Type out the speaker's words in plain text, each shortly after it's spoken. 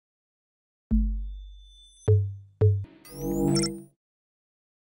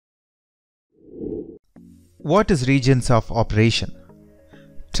What is regions of operation?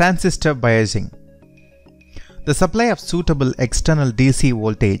 Transistor biasing. The supply of suitable external DC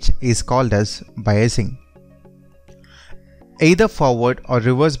voltage is called as biasing. Either forward or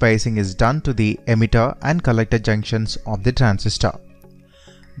reverse biasing is done to the emitter and collector junctions of the transistor.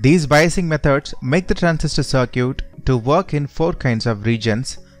 These biasing methods make the transistor circuit to work in 4 kinds of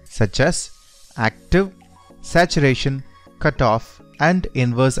regions such as active, saturation, cutoff, and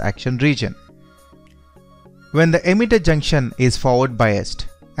inverse action region. When the emitter junction is forward biased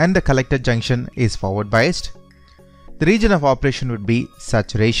and the collector junction is forward biased, the region of operation would be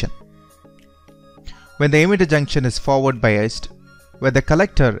saturation. When the emitter junction is forward biased, where the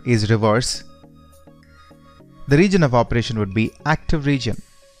collector is reverse, the region of operation would be active region.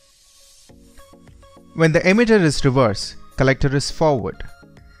 When the emitter is reverse, collector is forward,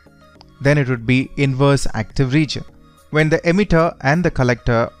 then it would be inverse active region. When the emitter and the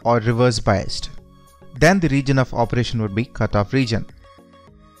collector are reverse biased, then the region of operation would be cutoff region.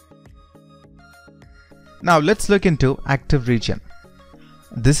 Now let's look into active region.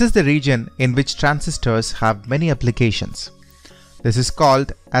 This is the region in which transistors have many applications. This is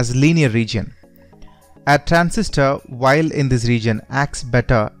called as linear region. A transistor while in this region acts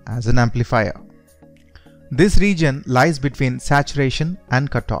better as an amplifier. This region lies between saturation and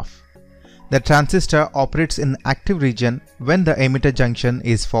cutoff. The transistor operates in active region when the emitter junction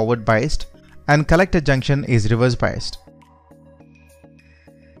is forward biased and collector junction is reverse biased.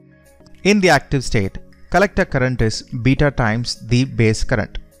 In the active state, collector current is beta times the base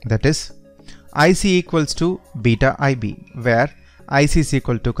current, that is, IC equals to beta IB, where IC is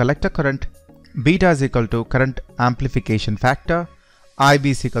equal to collector current, beta is equal to current amplification factor,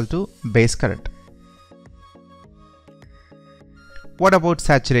 IB is equal to base current. What about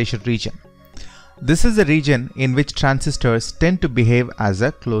saturation region? This is the region in which transistors tend to behave as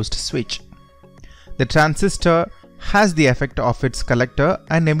a closed switch. The transistor has the effect of its collector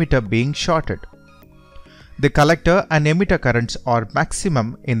and emitter being shorted. The collector and emitter currents are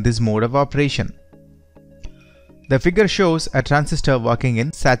maximum in this mode of operation. The figure shows a transistor working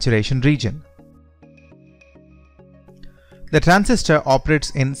in saturation region. The transistor operates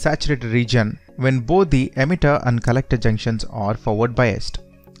in saturated region when both the emitter and collector junctions are forward biased.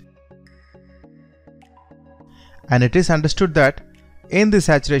 And it is understood that in the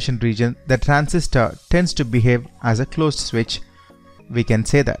saturation region, the transistor tends to behave as a closed switch. We can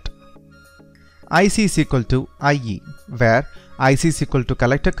say that IC is equal to IE, where IC is equal to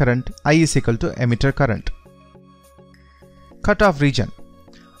collector current, I is equal to emitter current. Cutoff region.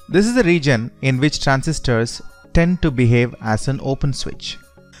 This is the region in which transistors tend to behave as an open switch.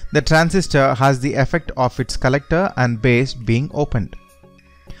 The transistor has the effect of its collector and base being opened.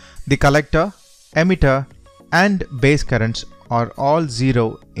 The collector, emitter, and base currents are all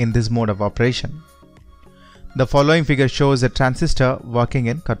zero in this mode of operation. The following figure shows a transistor working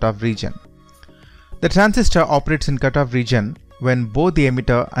in cutoff region. The transistor operates in cutoff region when both the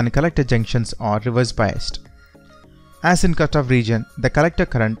emitter and collector junctions are reverse biased. As in cutoff region, the collector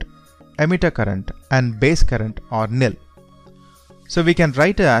current, emitter current, and base current are nil. So we can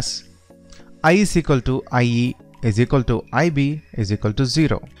write it as I is equal to IE is equal to IB is equal to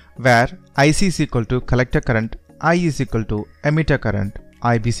 0, where IC is equal to collector current, I is equal to emitter current,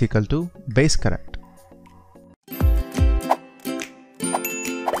 IB is equal to base current.